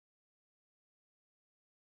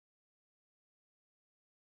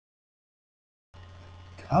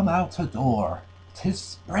come out a door. 'Tis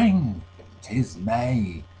spring, 'tis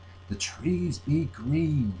May. The trees be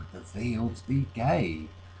green, the fields be gay.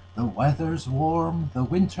 The weather's warm, the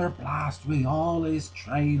winter blast wi' all his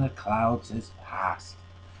train of clouds is past.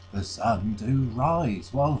 The sun do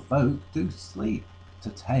rise while folk do sleep, to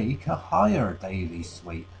take a higher daily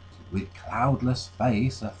sweep, with cloudless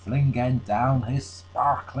face a flinging down his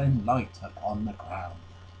sparkling light upon the ground.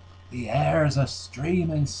 The air's a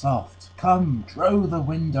streaming soft, come draw the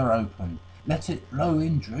window open, let it blow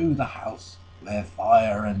in drew the house, where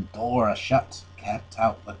fire and door a shut kept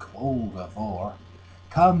out the cold avore.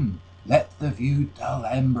 Come, let the view dull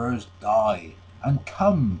embers die, and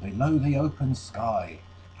come below the open sky,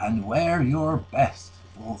 and wear your best,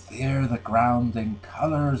 for fear the ground in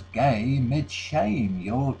colours gay mid shame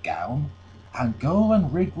your gown, and go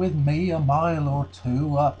and rig with me a mile or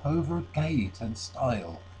two up over gate and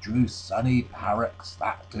stile, through sunny parrocks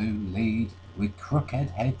that do lead, with crooked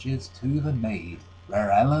hedges to the mead, where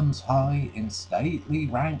elms high in stately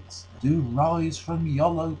ranks do rise from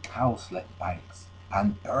yellow cowslip banks,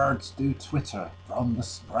 and birds do twitter from the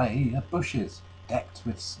spray of bushes decked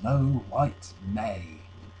with snow-white May,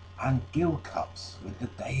 and gill cups with the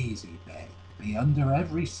daisy bed be under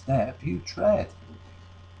every step you tread.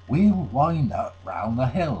 We'll wind up round the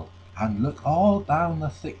hill, and look all down the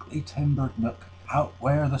thickly timbered nook, out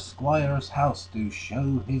where the squire's house do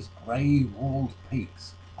show his grey-walled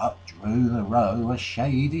peaks, up through the row of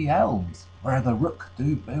shady elms, where the rook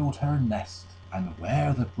do build her nest, and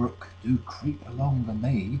where the brook do creep along the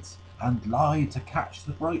meads, and lie to catch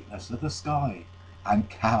the brightness of the sky, and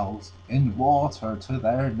cows, in water to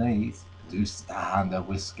their knees, do stand a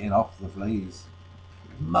whisking off the fleas.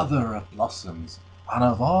 Mother of blossoms, and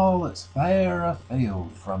of all that's fair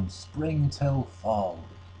afield from spring till fall,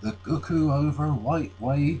 the cuckoo over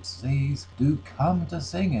white-waved seas do come to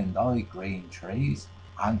sing in thy green trees,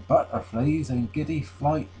 and butterflies in giddy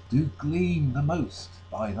flight do gleam the most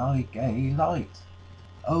by thy gay light.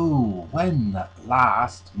 Oh, when at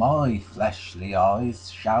last my fleshly eyes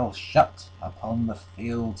shall shut upon the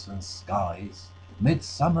fields and skies,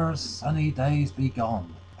 midsummer's sunny days be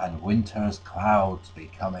gone, and winter's clouds be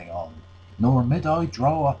coming on, nor mid I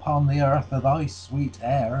draw upon the earth of thy sweet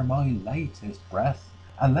air my latest breath,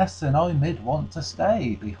 unless then I mid want to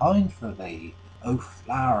stay behind for thee, O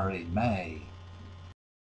flowery May.